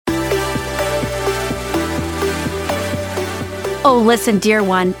Oh, listen, dear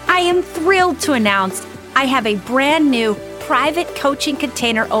one, I am thrilled to announce I have a brand new private coaching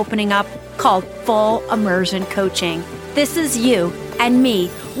container opening up called Full Immersion Coaching. This is you and me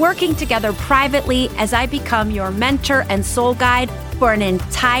working together privately as I become your mentor and soul guide for an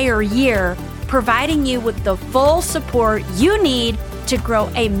entire year, providing you with the full support you need to grow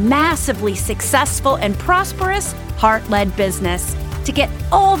a massively successful and prosperous heart-led business. To get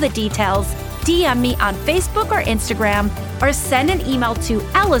all the details, DM me on Facebook or Instagram, or send an email to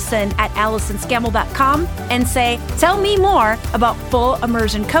Allison@AllisonScammell.com and say, tell me more about Full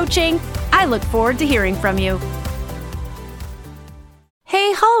Immersion Coaching. I look forward to hearing from you.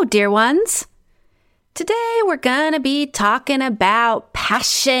 Hey ho, dear ones. Today we're going to be talking about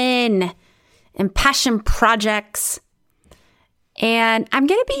passion and passion projects. And I'm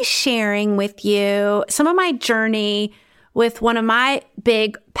going to be sharing with you some of my journey with one of my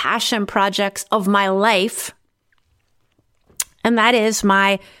big passion projects of my life. And that is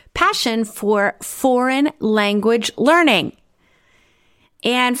my passion for foreign language learning.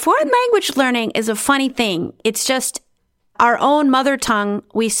 And foreign language learning is a funny thing. It's just our own mother tongue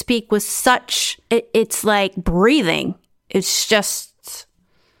we speak with such, it's like breathing. It's just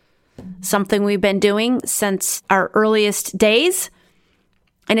something we've been doing since our earliest days.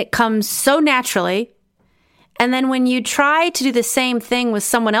 And it comes so naturally. And then when you try to do the same thing with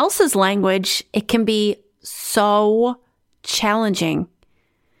someone else's language, it can be so challenging.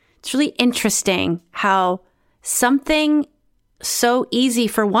 It's really interesting how something so easy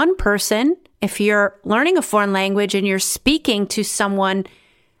for one person, if you're learning a foreign language and you're speaking to someone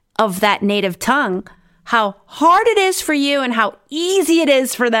of that native tongue, how hard it is for you and how easy it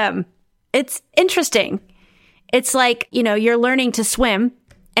is for them. It's interesting. It's like, you're learning to swim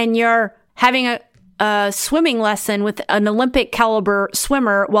and you're having a swimming lesson with an Olympic caliber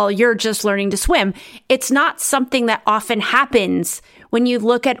swimmer while you're just learning to swim. It's not something that often happens when you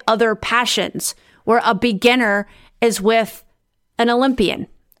look at other passions where a beginner is with an Olympian,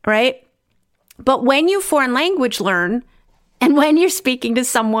 right? But when you foreign language learn and when you're speaking to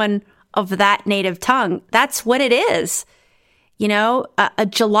someone of that native tongue, that's what it is. A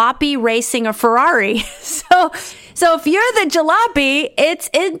jalopy racing a Ferrari. So if you're the jalopy,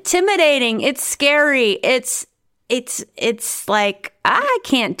 it's intimidating. It's scary. It's like, I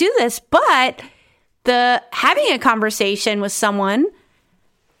can't do this. But having a conversation with someone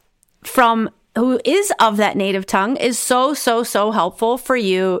who is of that native tongue is so helpful for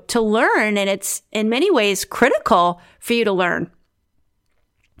you to learn. And it's in many ways critical for you to learn.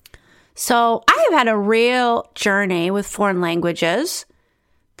 So I have had a real journey with foreign languages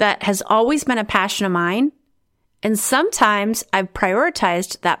that has always been a passion of mine. And sometimes I've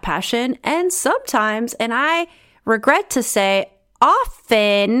prioritized that passion, and sometimes, and I regret to say,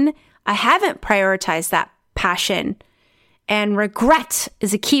 often I haven't prioritized that passion. And regret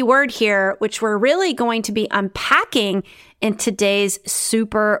is a key word here, which we're really going to be unpacking in today's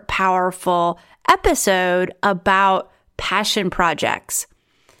super powerful episode about passion projects.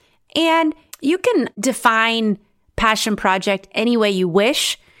 And you can define passion project any way you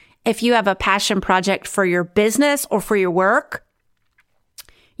wish. If you have a passion project for your business or for your work,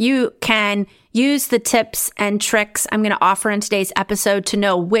 you can use the tips and tricks I'm going to offer in today's episode to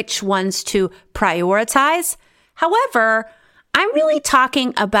know which ones to prioritize. However, I'm really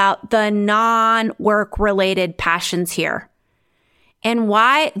talking about the non-work related passions here and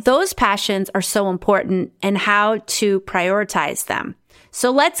why those passions are so important and how to prioritize them. So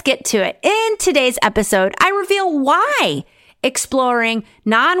let's get to it. In today's episode, I reveal why exploring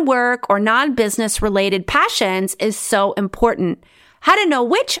non-work or non-business related passions is so important, how to know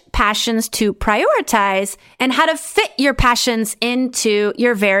which passions to prioritize, and how to fit your passions into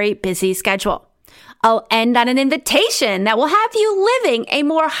your very busy schedule. I'll end on an invitation that will have you living a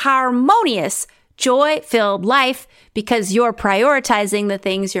more harmonious, joy-filled life because you're prioritizing the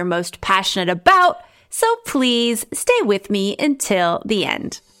things you're most passionate about. So please stay with me until the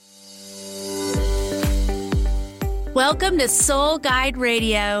end. Welcome to Soul Guide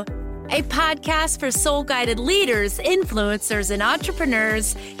Radio, a podcast for soul-guided leaders, influencers, and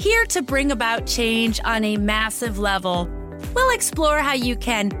entrepreneurs here to bring about change on a massive level. We'll explore how you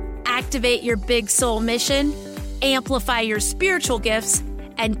can activate your big soul mission, amplify your spiritual gifts,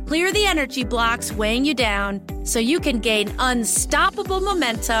 and clear the energy blocks weighing you down so you can gain unstoppable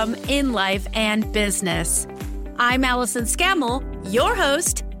momentum in life and business. I'm Allison Scammell, your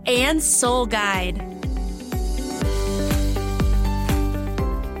host and soul guide.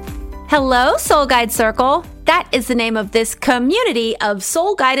 Hello, Soul Guide Circle. That is the name of this community of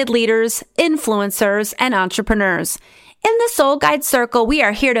soul-guided leaders, influencers, and entrepreneurs. In the Soul Guide Circle, we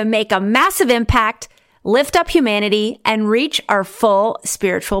are here to make a massive impact, lift up humanity, and reach our full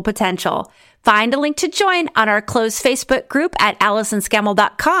spiritual potential. Find a link to join on our closed Facebook group at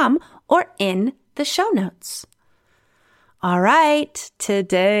AllisonScammell.com or in the show notes. All right,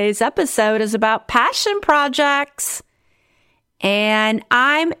 today's episode is about passion projects. And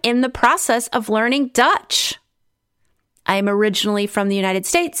I'm in the process of learning Dutch. I'm originally from the United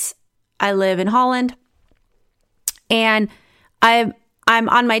States. I live in Holland. And I'm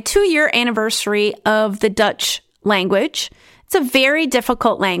on my 2-year anniversary of the Dutch language. It's a very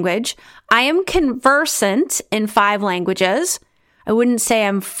difficult language. I am conversant in 5 languages. I wouldn't say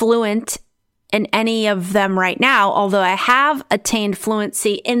I'm fluent in any of them right now, although I have attained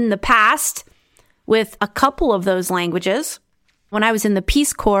fluency in the past with a couple of those languages. When I was in the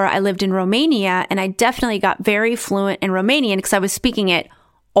Peace Corps, I lived in Romania, and I definitely got very fluent in Romanian because I was speaking it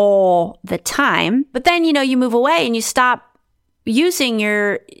all the time. But then, you move away and you stop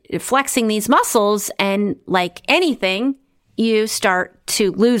flexing these muscles, and like anything, you start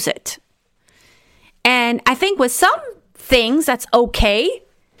to lose it. And I think with some things, that's okay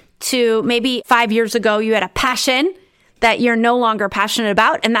to maybe 5 years ago, you had a passion that you're no longer passionate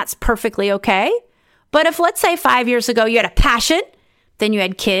about, and that's perfectly okay. But if, let's say 5 years ago, you had a passion, then you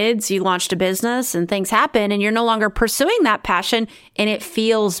had kids, you launched a business, and things happen, and you're no longer pursuing that passion, and it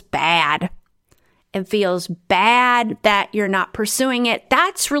feels bad. It feels bad that you're not pursuing it.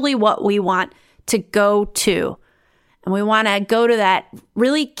 That's really what we want to go to. And we want to go to that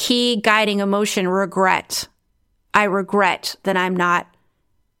really key guiding emotion, regret. I regret that I'm not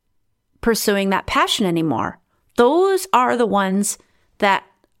pursuing that passion anymore. Those are the ones that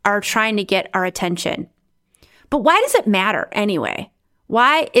are trying to get our attention. But why does it matter anyway?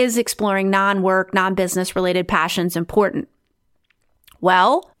 Why is exploring non-work, non-business related passions important?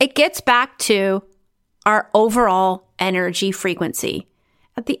 Well, it gets back to our overall energy frequency.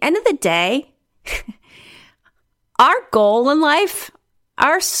 At the end of the day, our goal in life,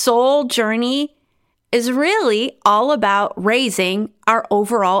 our soul journey is really all about raising our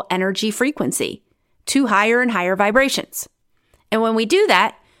overall energy frequency to higher and higher vibrations. And when we do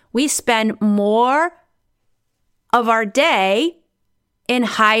that, we spend more of our day in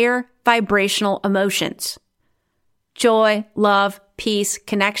higher vibrational emotions. Joy, love, peace,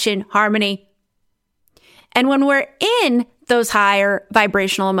 connection, harmony. And when we're in those higher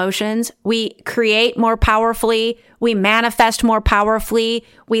vibrational emotions, we create more powerfully, we manifest more powerfully,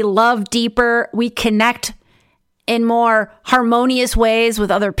 we love deeper, we connect in more harmonious ways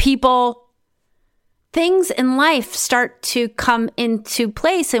with other people. Things in life start to come into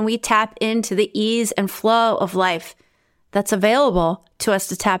place, and we tap into the ease and flow of life that's available to us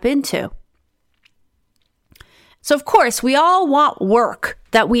to tap into. So, of course, we all want work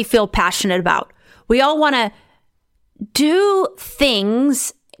that we feel passionate about. We all want to do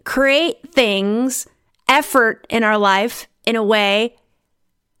things, create things, effort in our life in a way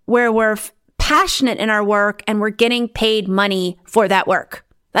where we're passionate in our work and we're getting paid money for that work.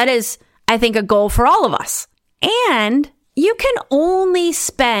 That is, I think, a goal for all of us. And you can only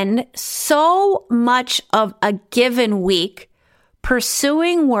spend so much of a given week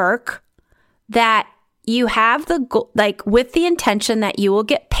pursuing work that you have with the intention that you will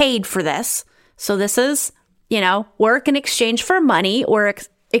get paid for this. So this is, work in exchange for money or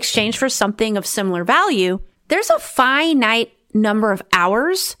exchange for something of similar value. There's a finite number of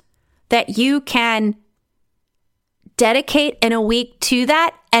hours that you can dedicate in a week to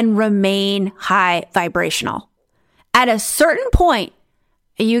that and remain high vibrational. At a certain point,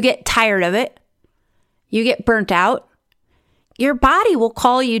 you get tired of it. You get burnt out. Your body will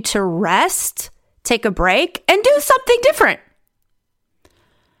call you to rest, take a break, and do something different.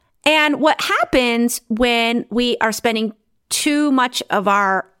 And what happens when we are spending too much of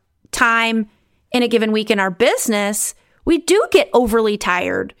our time in a given week in our business, we do get overly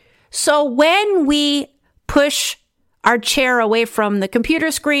tired. So when we push our chair away from the computer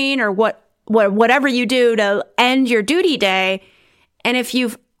screen or whatever you do to end your duty day, and if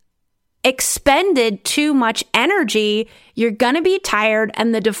you've expended too much energy, you're going to be tired,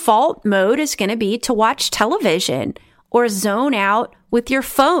 and the default mode is going to be to watch television or zone out with your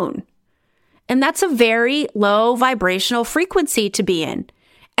phone. And that's a very low vibrational frequency to be in.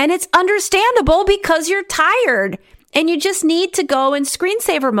 And it's understandable because you're tired and you just need to go in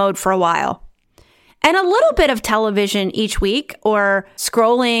screensaver mode for a while. And a little bit of television each week or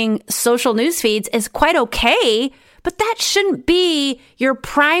scrolling social news feeds is quite okay, but that shouldn't be your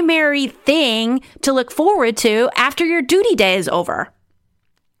primary thing to look forward to after your duty day is over.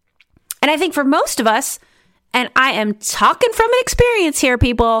 And I think for most of us, And I am talking from experience here,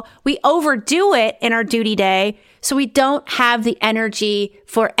 people. We overdo it in our duty day, so we don't have the energy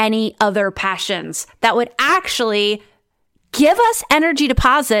for any other passions that would actually give us energy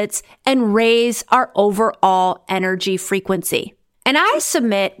deposits and raise our overall energy frequency. And I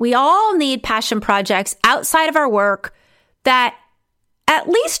submit we all need passion projects outside of our work that at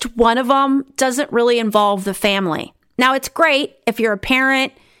least one of them doesn't really involve the family. Now, it's great if you're a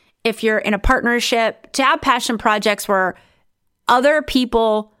parent, if you're in a partnership, to have passion projects where other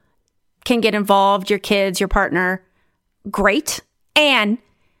people can get involved, your kids, your partner. Great. And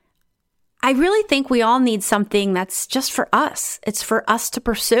I really think we all need something that's just for us. It's for us to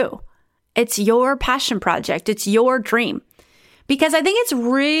pursue. It's your passion project. It's your dream. Because I think it's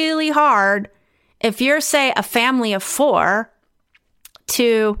really hard if you're, say, a family of 4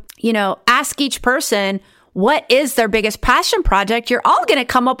 to, ask each person what is their biggest passion project. You're all going to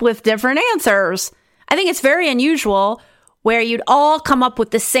come up with different answers. I think it's very unusual where you'd all come up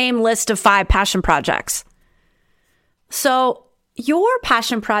with the same list of 5 passion projects. So your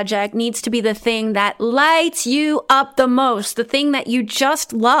passion project needs to be the thing that lights you up the most, the thing that you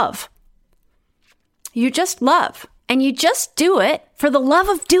just love. You just love, and you just do it for the love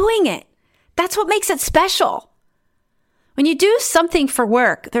of doing it. That's what makes it special. When you do something for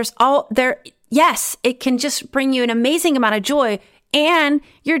work, yes, it can just bring you an amazing amount of joy, and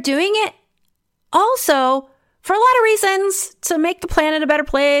you're doing it also for a lot of reasons: to make the planet a better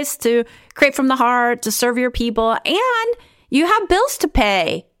place, to create from the heart, to serve your people, and you have bills to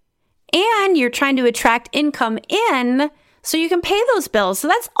pay, and you're trying to attract income in so you can pay those bills. So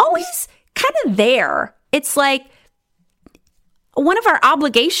that's always kind of there. It's like one of our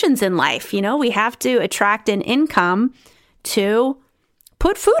obligations in life. We have to attract an income to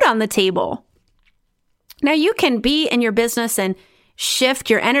put food on the table. Now, you can be in your business and shift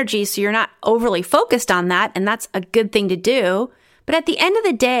your energy so you're not overly focused on that, and that's a good thing to do. But at the end of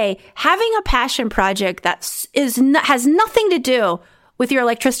the day, having a passion project that has nothing to do with your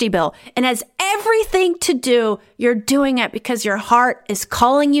electricity bill and has everything to do, you're doing it because your heart is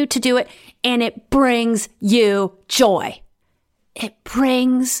calling you to do it, and it brings you joy. It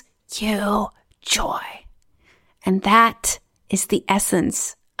brings you joy. And that is the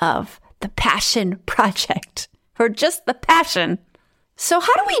essence of the passion project, or just the passion. So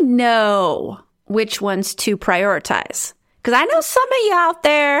how do we know which ones to prioritize? Because I know some of you out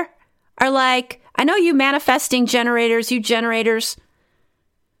there are like, I know you manifesting generators, you generators,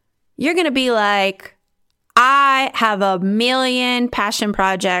 you're going to be like, I have 1,000,000 passion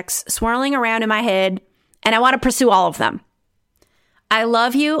projects swirling around in my head, and I want to pursue all of them. I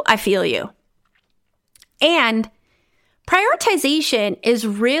love you. I feel you. And prioritization is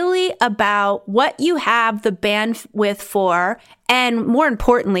really about what you have the bandwidth for, and more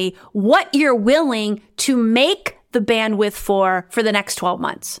importantly, what you're willing to make the bandwidth for the next 12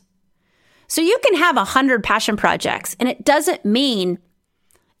 months. So you can have 100 passion projects, and it doesn't mean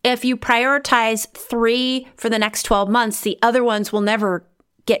if you prioritize 3 for the next 12 months, the other ones will never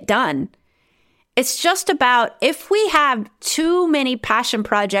get done. It's just about if we have too many passion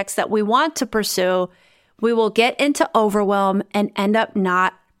projects that we want to pursue, we will get into overwhelm and end up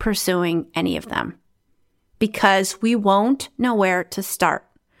not pursuing any of them because we won't know where to start.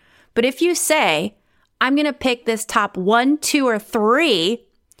 But if you say, I'm going to pick this top 1, 2, or 3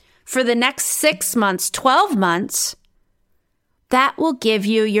 for the next 6 months, 12 months, that will give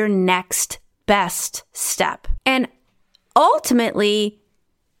you your next best step. And ultimately,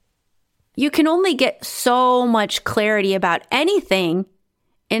 you can only get so much clarity about anything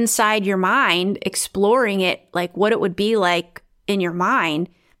inside your mind, exploring it, like what it would be like in your mind.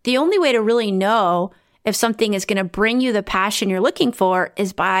 The only way to really know if something is going to bring you the passion you're looking for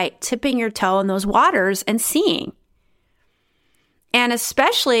is by tipping your toe in those waters and seeing. And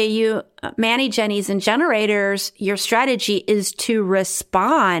especially you Manny-Jennies and generators, your strategy is to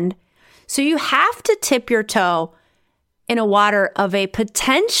respond. So you have to tip your toe in a water of a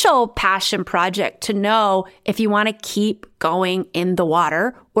potential passion project to know if you want to keep going in the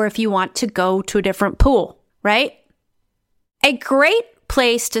water or if you want to go to a different pool, right? A great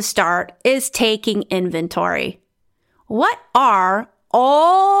place to start is taking inventory. What are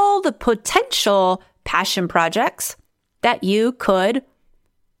all the potential passion projects that you could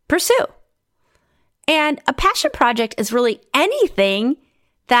pursue? And a passion project is really anything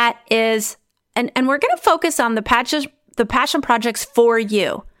that is, and we're going to focus on the passion projects for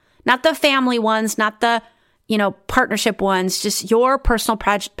you, not the family ones, not the, partnership ones, just your personal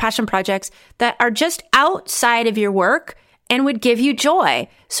passion projects that are just outside of your work and would give you joy.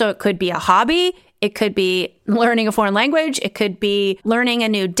 So it could be a hobby. It could be learning a foreign language. It could be learning a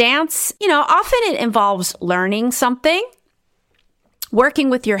new dance. Often it involves learning something, working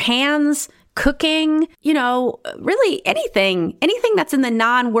with your hands, cooking, really anything that's in the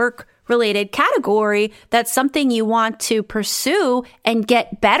non-work related category. That's something you want to pursue and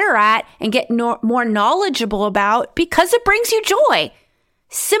get better at and get more knowledgeable about because it brings you joy.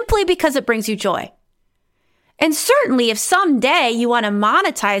 Simply because it brings you joy. And certainly if someday you want to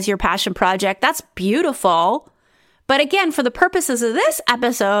monetize your passion project, that's beautiful. But again, for the purposes of this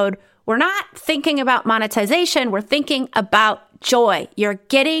episode, we're not thinking about monetization. We're thinking about joy. You're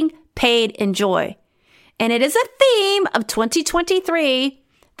getting paid in joy. And it is a theme of 2023.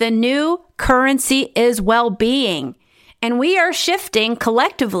 The new currency is well-being. And we are shifting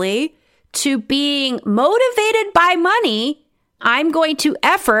collectively to being motivated by money. I'm going to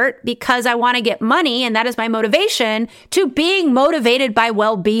effort because I want to get money, and that is my motivation, to being motivated by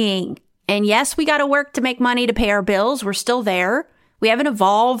well-being. And yes, we got to work to make money to pay our bills. We're still there. We haven't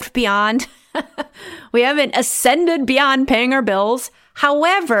evolved beyond, we haven't ascended beyond paying our bills.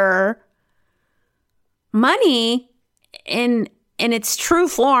 However, money in its true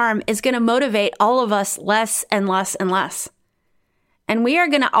form is going to motivate all of us less and less and less. And we are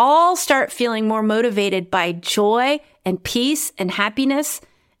going to all start feeling more motivated by joy and peace and happiness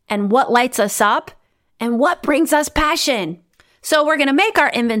and what lights us up and what brings us passion. So we're going to make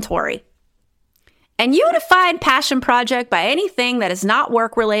our inventory. And you define passion project by anything that is not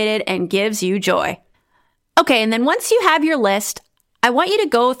work related and gives you joy. Okay, and then once you have your list, I want you to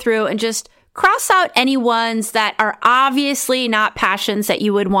go through and just cross out any ones that are obviously not passions that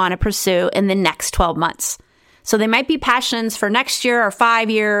you would want to pursue in the next 12 months. So they might be passions for next year or 5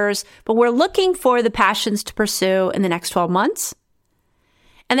 years, but we're looking for the passions to pursue in the next 12 months.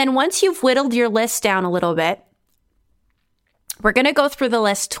 And then once you've whittled your list down a little bit, we're going to go through the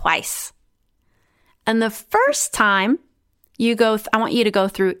list twice. And the first time you go, I want you to go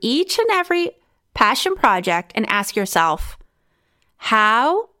through each and every passion project and ask yourself,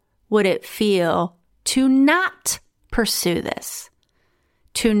 how would it feel to not pursue this?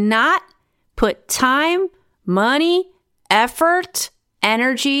 To not put time, money, effort,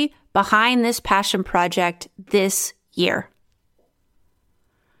 energy behind this passion project this year.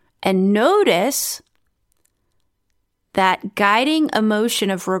 And notice that guiding emotion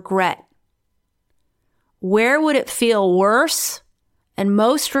of regret. Where would it feel worse and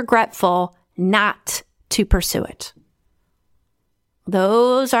most regretful not to pursue it?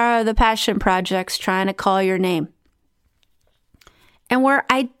 Those are the passion projects trying to call your name. And we're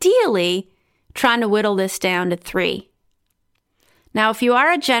ideally trying to whittle this down to 3. Now, if you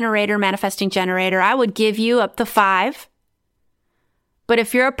are a generator, manifesting generator, I would give you up to 5. But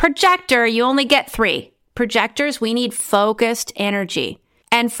if you're a projector, you only get 3. Projectors, we need focused energy.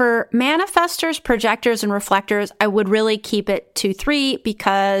 And for manifestors, projectors, and reflectors, I would really keep it to 3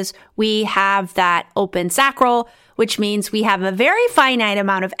 because we have that open sacral, which means we have a very finite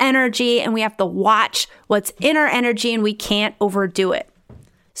amount of energy and we have to watch what's in our energy and we can't overdo it.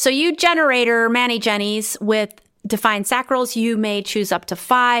 So you generator, Manny-Jennies with defined sacrals, you may choose up to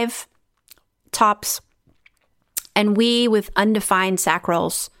 5 tops. And we with undefined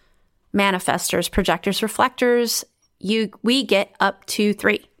sacrals, manifestors, projectors, reflectors, we get up to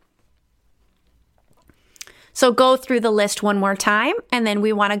 3. So go through the list one more time, and then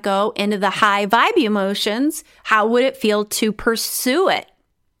we want to go into the high vibe emotions. How would it feel to pursue it?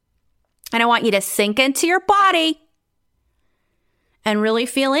 And I want you to sink into your body and really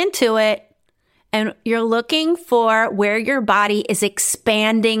feel into it. And you're looking for where your body is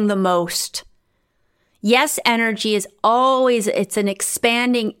expanding the most. Yes, energy is always, it's an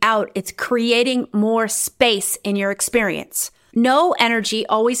expanding out. It's creating more space in your experience. No energy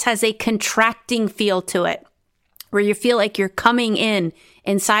always has a contracting feel to it, where you feel like you're coming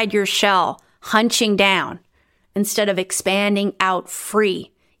inside your shell, hunching down, instead of expanding out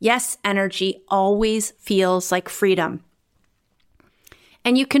free. Yes, energy always feels like freedom.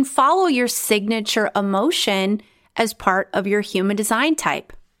 And you can follow your signature emotion as part of your human design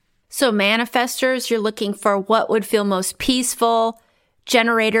type. So manifestors, you're looking for what would feel most peaceful.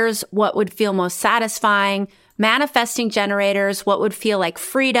 Generators, what would feel most satisfying. Manifesting generators, what would feel like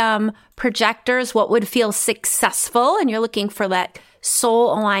freedom. Projectors, what would feel successful. And you're looking for that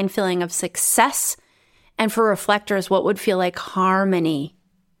soul-aligned feeling of success. And for reflectors, what would feel like harmony.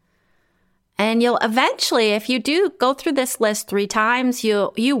 And you'll eventually, if you do go through this list 3 times,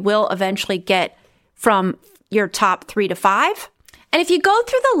 you will eventually get from your top 3 to 5. And if you go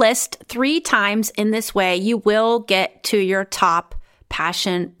through the list 3 times in this way, you will get to your top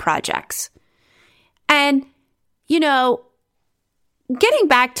passion projects. And, getting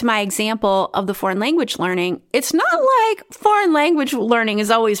back to my example of the foreign language learning, it's not like foreign language learning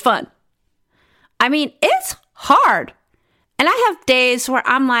is always fun. I mean, it's hard. And I have days where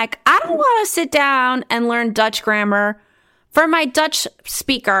I'm like, I don't want to sit down and learn Dutch grammar. For my Dutch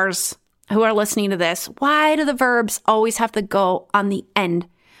speakers who are listening to this, why do the verbs always have to go on the end?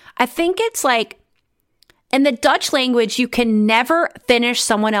 I think it's like, in the Dutch language, you can never finish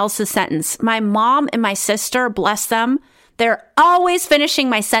someone else's sentence. My mom and my sister, bless them, they're always finishing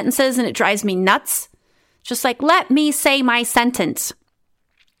my sentences and it drives me nuts. Just like, let me say my sentence.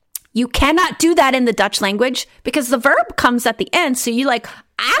 You cannot do that in the Dutch language because the verb comes at the end. So you like,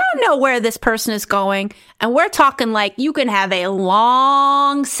 I don't know where this person is going. And we're talking like you can have a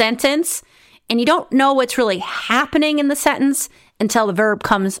long sentence and you don't know what's really happening in the sentence until the verb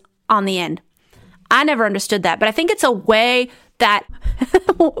comes on the end. I never understood that, but I think it's a way that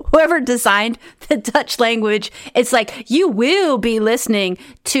whoever designed the Dutch language, it's like, you will be listening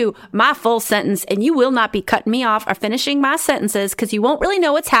to my full sentence and you will not be cutting me off or finishing my sentences because you won't really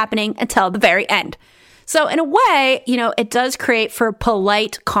know what's happening until the very end. So in a way, it does create for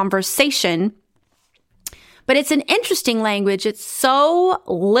polite conversation, but it's an interesting language. It's so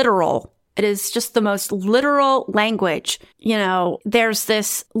literal. It is just the most literal language. There's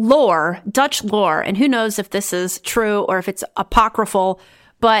this lore, Dutch lore, and who knows if this is true or if it's apocryphal.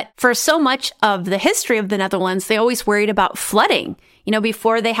 But for so much of the history of the Netherlands, they always worried about flooding.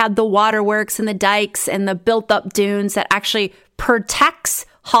 Before they had the waterworks and the dikes and the built up dunes that actually protects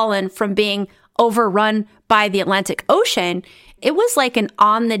Holland from being overrun by the Atlantic Ocean, it was like an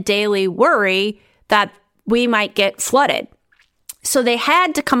on the daily worry that we might get flooded. So they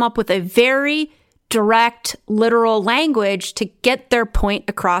had to come up with a very direct, literal language to get their point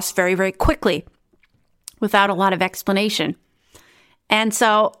across very, very quickly without a lot of explanation. And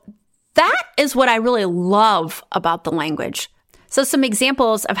so that is what I really love about the language. So some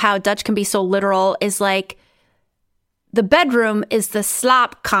examples of how Dutch can be so literal is like the bedroom is the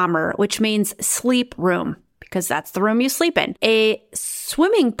slaapkamer, which means sleep room, because that's the room you sleep in. A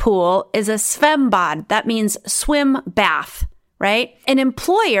swimming pool is a zwembad. That means swim bath. Right? An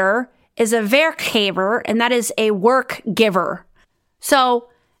employer is a werkgever, and that is a work giver. So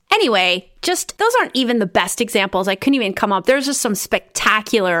anyway, just those aren't even the best examples. I couldn't even come up. There's just some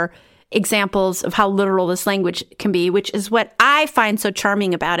spectacular examples of how literal this language can be, which is what I find so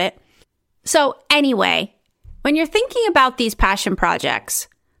charming about it. So anyway, when you're thinking about these passion projects,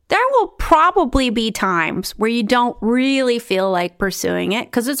 there will probably be times where you don't really feel like pursuing it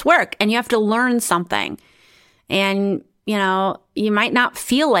because it's work and you have to learn something. And you might not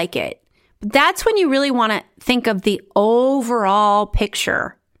feel like it. But that's when you really want to think of the overall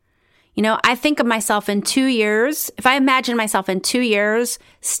picture. I think of myself in 2 years. If I imagine myself in 2 years,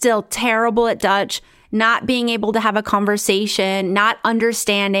 still terrible at Dutch, not being able to have a conversation, not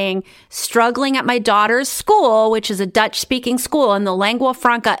understanding, struggling at my daughter's school, which is a Dutch-speaking school, and the lingua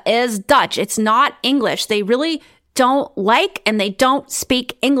franca is Dutch. It's not English. They really don't like and they don't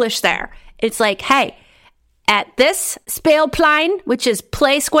speak English there. It's like, hey, at this speelplein, which is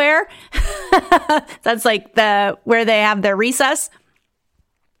play square, that's like where they have their recess.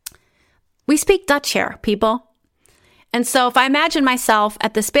 We speak Dutch here, people. And so if I imagine myself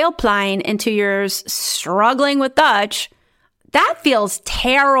at the speelplein in 2 years struggling with Dutch, that feels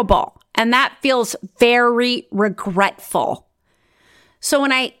terrible. And that feels very regretful. So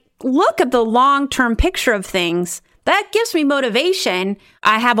when I look at the long-term picture of things, that gives me motivation.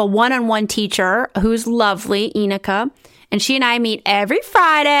 I have a one-on-one teacher who's lovely, Ineke, and she and I meet every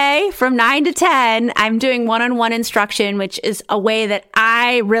Friday from 9 to 10. I'm doing one-on-one instruction, which is a way that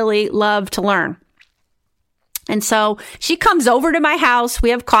I really love to learn. And so she comes over to my house. We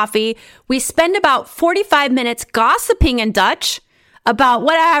have coffee. We spend about 45 minutes gossiping in Dutch about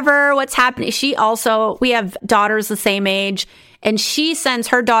what's happening. We have daughters the same age. And she sends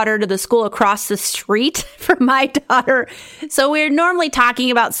her daughter to the school across the street from my daughter. So we're normally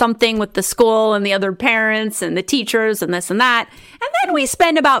talking about something with the school and the other parents and the teachers and this and that. And then we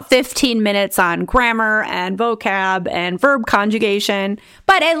spend about 15 minutes on grammar and vocab and verb conjugation.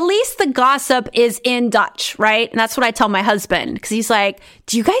 But at least the gossip is in Dutch, right? And that's what I tell my husband, because he's like,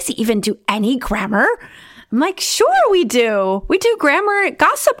 do you guys even do any grammar? I'm like, sure we do. We do grammar,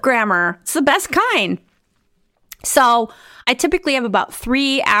 gossip grammar. It's the best kind. So I typically have about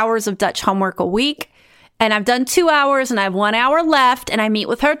 3 hours of Dutch homework a week, and I've done 2 hours and I have 1 hour left, and I meet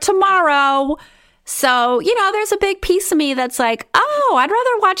with her tomorrow. So, there's a big piece of me that's like, oh, I'd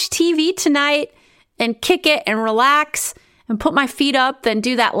rather watch TV tonight and kick it and relax and put my feet up than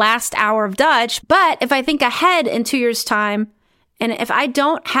do that last hour of Dutch. But if I think ahead in 2 years' time, and if I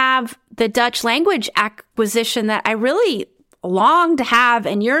don't have the Dutch language acquisition that I really long to have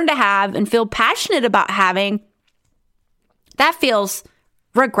and yearn to have and feel passionate about having, that feels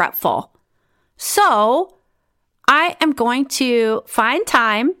regretful. So I am going to find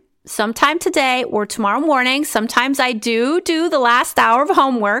time sometime today or tomorrow morning. Sometimes I do the last hour of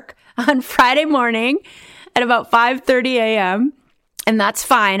homework on Friday morning at about 5:30 a.m. And that's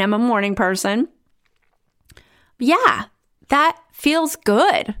fine. I'm a morning person. Yeah, that feels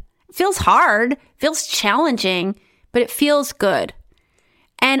good. It feels hard, feels challenging, but it feels good.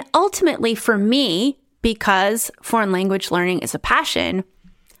 And ultimately for me, because foreign language learning is a passion,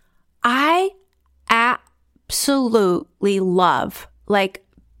 I absolutely love, like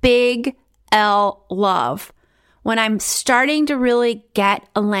big L love, when I'm starting to really get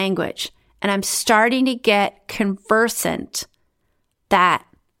a language and I'm starting to get conversant, that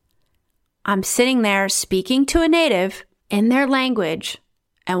I'm sitting there speaking to a native in their language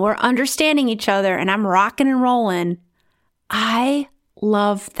and we're understanding each other and I'm rocking and rolling. I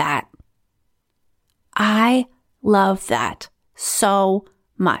love that. I love that so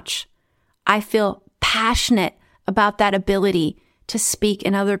much. I feel passionate about that ability to speak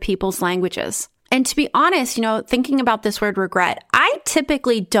in other people's languages. And to be honest, thinking about this word regret, I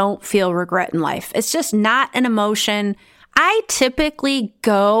typically don't feel regret in life. It's just not an emotion. I typically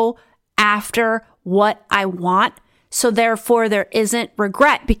go after what I want. So therefore, there isn't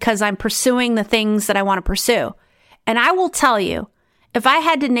regret because I'm pursuing the things that I want to pursue. And I will tell you, if I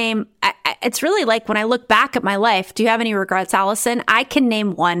had to name, it's really like when I look back at my life, do you have any regrets, Allison? I can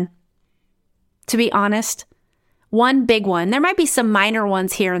name one, to be honest. One big one. There might be some minor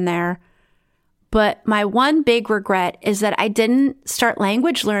ones here and there, but my one big regret is that I didn't start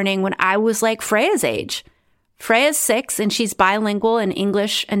language learning when I was like Freya's age. Freya's 6 and she's bilingual in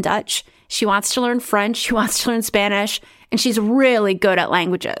English and Dutch. She wants to learn French. She wants to learn Spanish, and she's really good at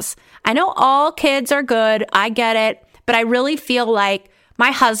languages. I know all kids are good. I get it. But I really feel like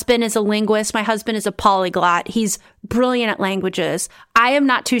my husband is a linguist. My husband is a polyglot. He's brilliant at languages. I am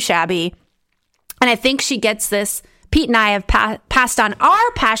not too shabby. And I think she gets this. Pete and I have passed on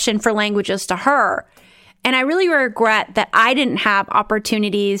our passion for languages to her. And I really regret that I didn't have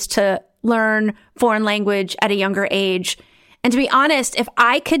opportunities to learn foreign language at a younger age. And to be honest, if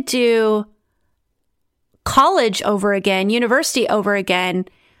I could do college over again, university over again,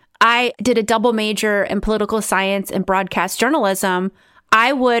 I did a double major in political science and broadcast journalism.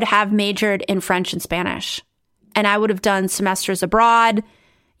 I would have majored in French and Spanish. And I would have done semesters abroad,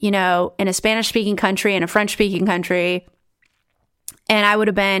 in a Spanish-speaking country and a French-speaking country. And I would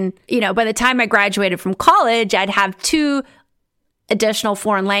have been, by the time I graduated from college, I'd have 2 additional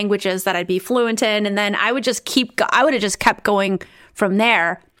foreign languages that I'd be fluent in. And then I would have just kept going from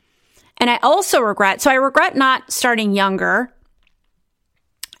there. And I also regret not starting younger.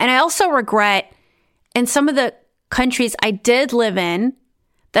 And I also regret in some of the countries I did live in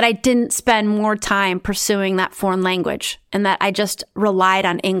that I didn't spend more time pursuing that foreign language and that I just relied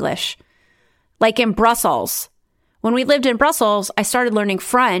on English. Like in Brussels. When we lived in Brussels, I started learning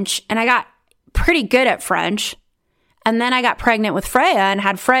French and I got pretty good at French. And then I got pregnant with Freya and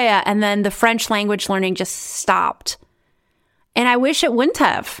had Freya, and then the French language learning just stopped. And I wish it wouldn't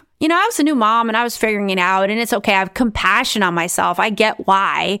have. I was a new mom and I was figuring it out, and it's okay. I have compassion on myself. I get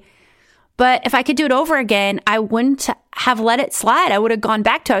why. But if I could do it over again, I wouldn't have let it slide. I would have gone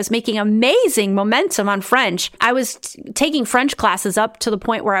back to, I was making amazing momentum on French. I was taking French classes up to the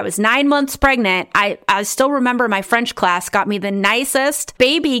point where I was 9 months pregnant. I still remember my French class got me the nicest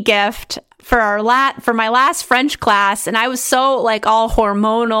baby gift for my last French class. And I was so all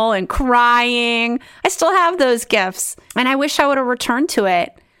hormonal and crying. I still have those gifts. And I wish I would have returned to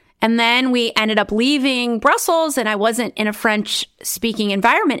it. And then we ended up leaving Brussels and I wasn't in a French speaking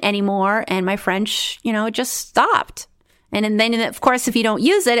environment anymore. And my French, it just stopped. And then, of course, if you don't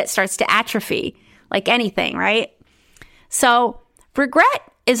use it, it starts to atrophy like anything, right? So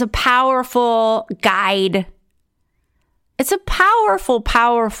regret is a powerful guide. It's a powerful,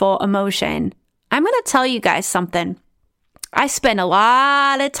 powerful emotion. I'm going to tell you guys something. I spend a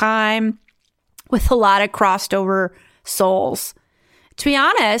lot of time with a lot of crossed over souls. To be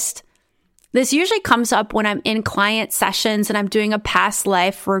honest, this usually comes up when I'm in client sessions and I'm doing a past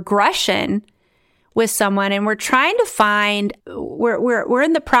life regression with someone, and we're trying to find, we're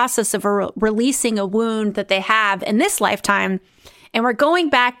in the process of releasing a wound that they have in this lifetime, and we're going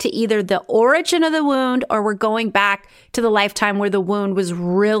back to either the origin of the wound or we're going back to the lifetime where the wound was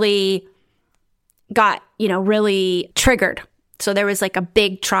really really triggered. So there was a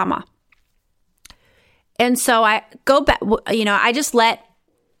big trauma. And so I go back, I just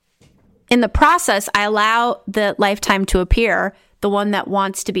in the process, I allow the lifetime to appear, the one that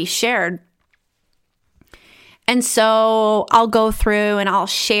wants to be shared. And so I'll go through and I'll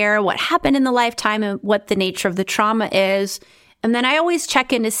share what happened in the lifetime and what the nature of the trauma is. And then I always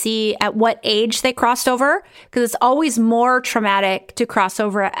check in to see at what age they crossed over, because it's always more traumatic to cross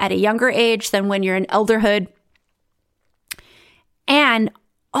over at a younger age than when you're in elderhood. And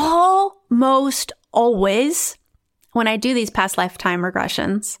almost always, when I do these past lifetime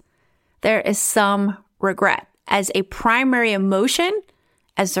regressions, there is some regret as a primary emotion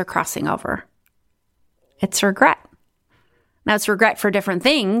as they're crossing over. It's regret. Now, it's regret for different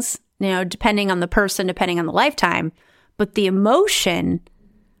things, depending on the person, depending on the lifetime. But the emotion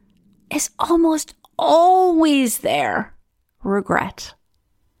is almost always there. Regret.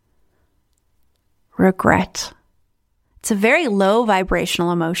 Regret. It's a very low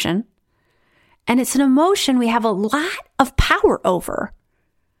vibrational emotion. And it's an emotion we have a lot of power over.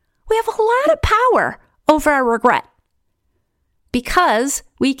 We have a lot of power over our regret. Because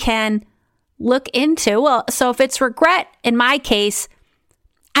we can look into, so if it's regret, in my case,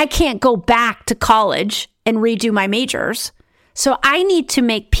 I can't go back to college and redo my majors. So I need to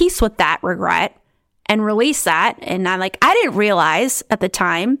make peace with that regret and release that. And I didn't realize at the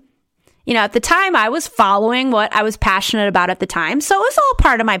time, at the time I was following what I was passionate about at the time. So it was all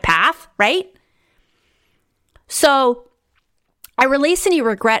part of my path, right? So I release any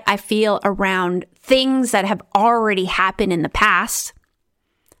regret I feel around things that have already happened in the past.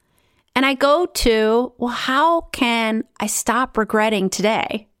 And I go to, how can I stop regretting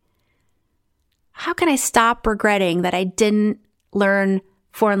today? How can I stop regretting that I didn't learn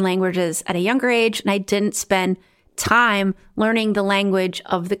foreign languages at a younger age and I didn't spend time learning the language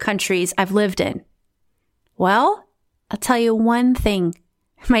of the countries I've lived in? Well, I'll tell you one thing,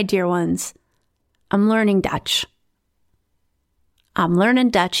 my dear ones. I'm learning Dutch. I'm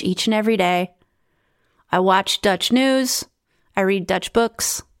learning Dutch each and every day. I watch Dutch news. I read Dutch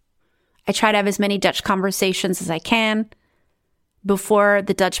books. I try to have as many Dutch conversations as I can before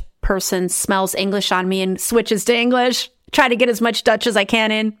the Dutch person smells English on me and switches to English. Try to get as much Dutch as I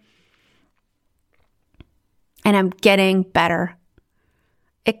can in. And I'm getting better.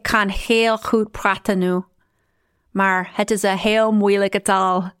 Ik kan heel goed praten nu, maar het is een heel moeilijke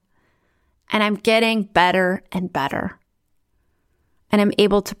taal. And I'm getting better and better. And I'm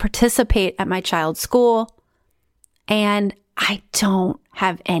able to participate at my child's school. And I don't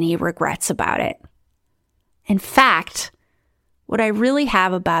have any regrets about it. In fact, what I really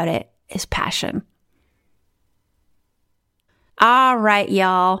have about it is passion. All right,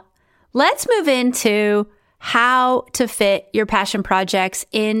 y'all. Let's move into how to fit your passion projects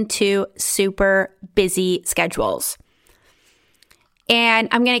into super busy schedules. And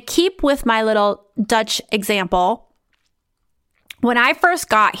I'm going to keep with my little Dutch example. When I first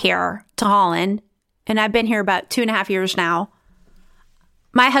got here to Holland, and I've been here about 2.5 years now,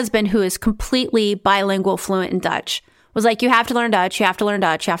 my husband, who is completely bilingual, fluent in Dutch, was like, you have to learn Dutch, you have to learn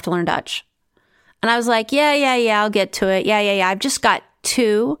Dutch, you have to learn Dutch. And I was like, yeah, I'll get to it. Yeah. I've just got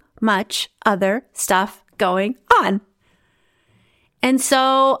too much other stuff going on. And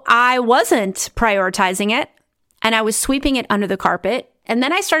so I wasn't prioritizing it, and I was sweeping it under the carpet. And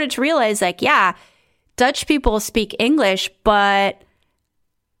then I started to realize, Dutch people speak English, but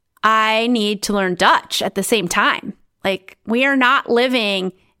I need to learn Dutch at the same time. We are not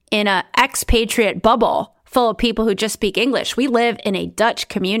living in an expatriate bubble full of people who just speak English. We live in a Dutch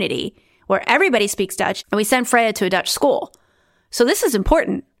community where everybody speaks Dutch, and we send Freya to a Dutch school. So this is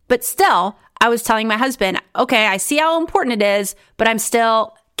important. But still, I was telling my husband, okay, I see how important it is, but I'm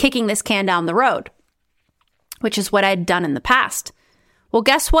still kicking this can down the road, which is what I'd done in the past. Well,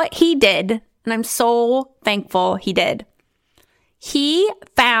 guess what he did? And I'm so thankful he did. He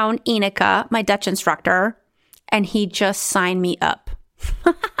found Ineke, my Dutch instructor, and he just signed me up.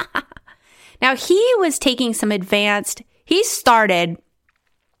 Now, he was taking some he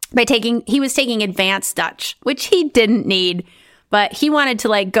was taking advanced Dutch, which he didn't need, but he wanted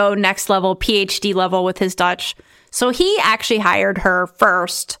to go next level, PhD level with his Dutch. So he actually hired her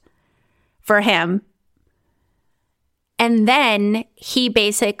first for him. And then he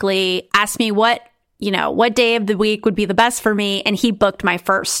basically asked me what day of the week would be the best for me. And he booked my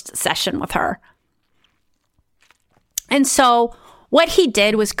first session with her. And so what he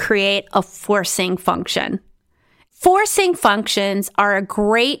did was create a forcing function. Forcing functions are a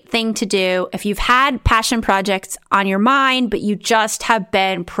great thing to do if you've had passion projects on your mind, but you just have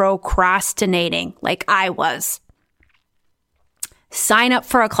been procrastinating like I was. Sign up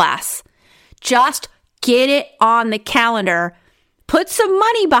for a class. Just get it on the calendar. Put some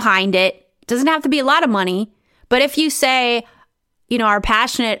money behind it. Doesn't have to be a lot of money. But if you say, are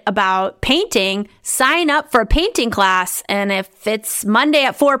passionate about painting, sign up for a painting class. And if it's Monday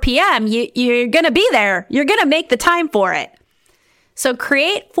at 4 p.m., you're going to be there. You're going to make the time for it. So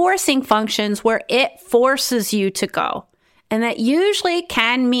create forcing functions where it forces you to go. And that usually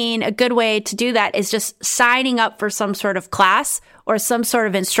can mean a good way to do that is just signing up for some sort of class or some sort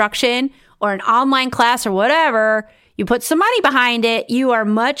of instruction or an online class or whatever. You put some money behind it, you are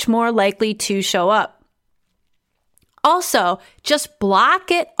much more likely to show up. Also, just block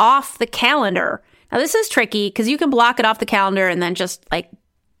it off the calendar. Now, this is tricky because you can block it off the calendar and then just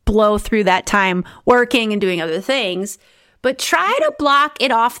blow through that time working and doing other things. But try to block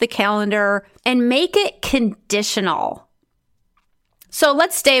it off the calendar and make it conditional. So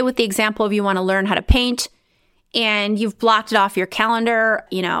let's stay with the example of you want to learn how to paint and you've blocked it off your calendar,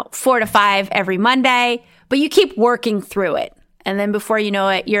 4 to 5 every Monday, but you keep working through it. And then before you know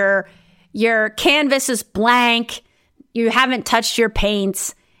it, your canvas is blank. You haven't touched your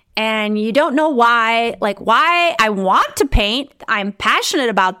paints and you don't know why I want to paint. I'm passionate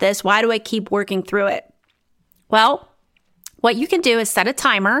about this. Why do I keep working through it? Well, what you can do is set a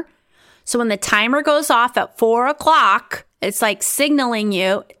timer. So when the timer goes off at 4 o'clock, it's like signaling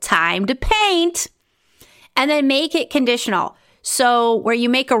you time to paint, and then make it conditional. So where you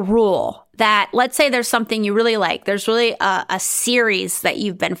make a rule that, let's say there's something you really like. There's really a series that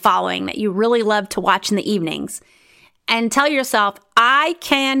you've been following that you really love to watch in the evenings. And tell yourself, I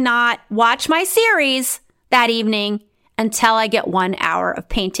cannot watch my series that evening until I get 1 hour of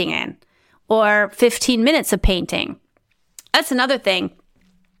painting in or 15 minutes of painting. That's another thing.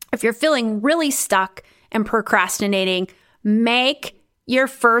 If you're feeling really stuck and procrastinating, make your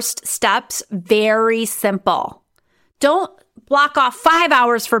first steps very simple. Don't block off 5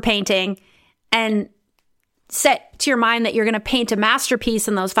 hours for painting and set to your mind that you're going to paint a masterpiece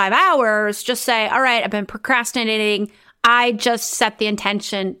in those 5 hours. Just say, all right, I've been procrastinating. I just set the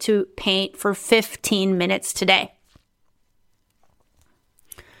intention to paint for 15 minutes today.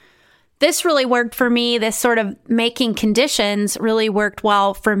 This really worked for me. This sort of making conditions really worked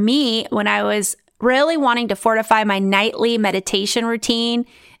well for me when I was really wanting to fortify my nightly meditation routine.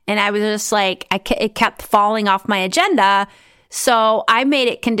 And I was just it kept falling off my agenda. So I made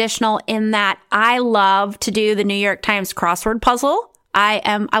it conditional in that I love to do the New York Times crossword puzzle.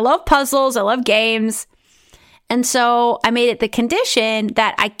 I love puzzles. I love games. And so I made it the condition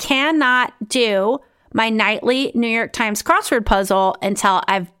that I cannot do my nightly New York Times crossword puzzle until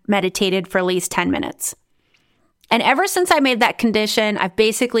I've meditated for at least 10 minutes. And ever since I made that condition, I've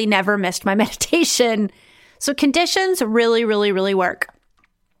basically never missed my meditation. So conditions really, really, really work.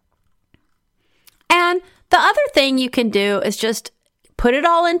 And the other thing you can do is just put it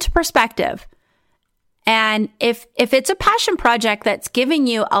all into perspective. And if it's a passion project that's giving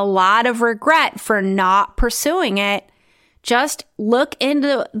you a lot of regret for not pursuing it, just look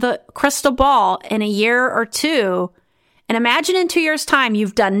into the crystal ball in a year or two and imagine in 2 years' time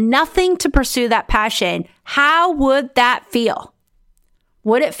you've done nothing to pursue that passion. How would that feel?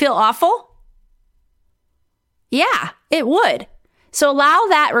 Would it feel awful? Yeah, it would. So allow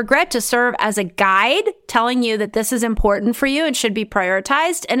that regret to serve as a guide telling you that this is important for you and should be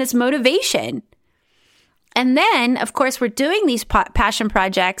prioritized, and it's motivation. And then, of course, we're doing these passion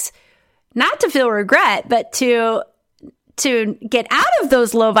projects not to feel regret, but to get out of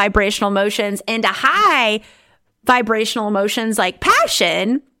those low vibrational emotions into high vibrational emotions like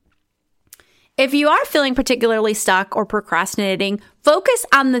passion. If you are feeling particularly stuck or procrastinating, focus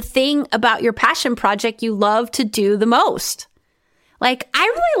on the thing about your passion project you love to do the most. I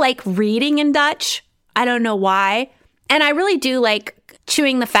really like reading in Dutch. I don't know why. And I really do like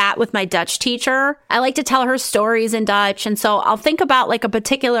chewing the fat with my Dutch teacher. I like to tell her stories in Dutch. And so I'll think about a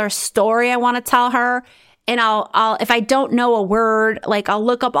particular story I want to tell her. And I'll if I don't know a word, I'll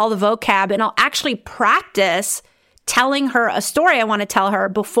look up all the vocab and I'll actually practice telling her a story I want to tell her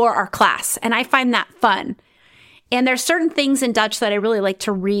before our class. And I find that fun. And there's certain things in Dutch that I really like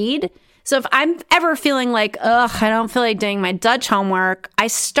to read. So if I'm ever feeling I don't feel like doing my Dutch homework, I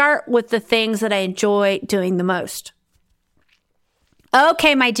start with the things that I enjoy doing the most.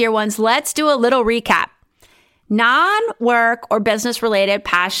 Okay, my dear ones, let's do a little recap. Non-work or business-related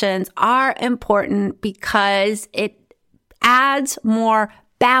passions are important because it adds more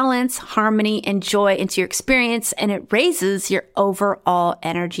balance, harmony, and joy into your experience, and it raises your overall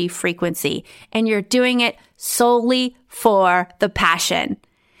energy frequency. And you're doing it solely for the passion.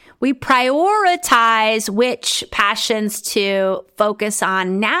 We prioritize which passions to focus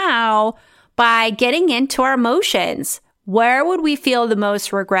on now by getting into our emotions. Where would we feel the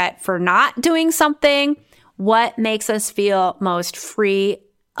most regret for not doing something? What makes us feel most free,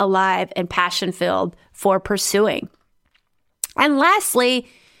 alive, and passion-filled for pursuing? And lastly,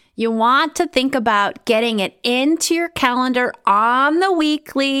 you want to think about getting it into your calendar on the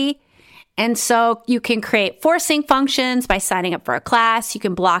weekly. And so you can create forcing functions by signing up for a class. You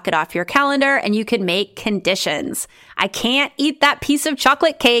can block it off your calendar and you can make conditions. I can't eat that piece of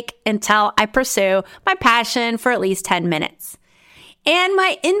chocolate cake until I pursue my passion for at least 10 minutes. And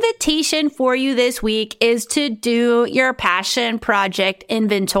my invitation for you this week is to do your passion project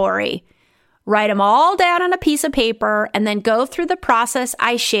inventory. Write them all down on a piece of paper and then go through the process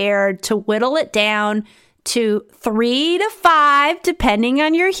I shared to whittle it down to 3 to 5, depending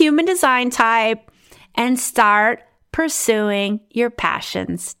on your human design type, and start pursuing your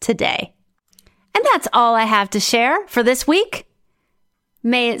passions today. And that's all I have to share for this week.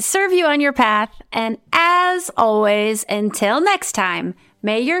 May it serve you on your path. And as always, until next time,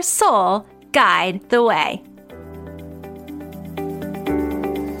 may your soul guide the way.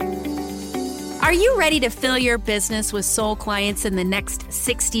 Are you ready to fill your business with soul clients in the next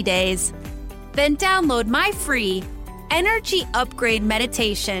 60 days? Then download my free Energy Upgrade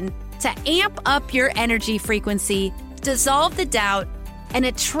Meditation to amp up your energy frequency, dissolve the doubt, and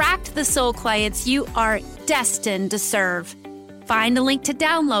attract the soul clients you are destined to serve. Find a link to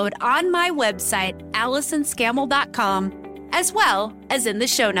download on my website, AllisonScammell.com, as well as in the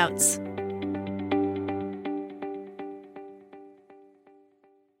show notes.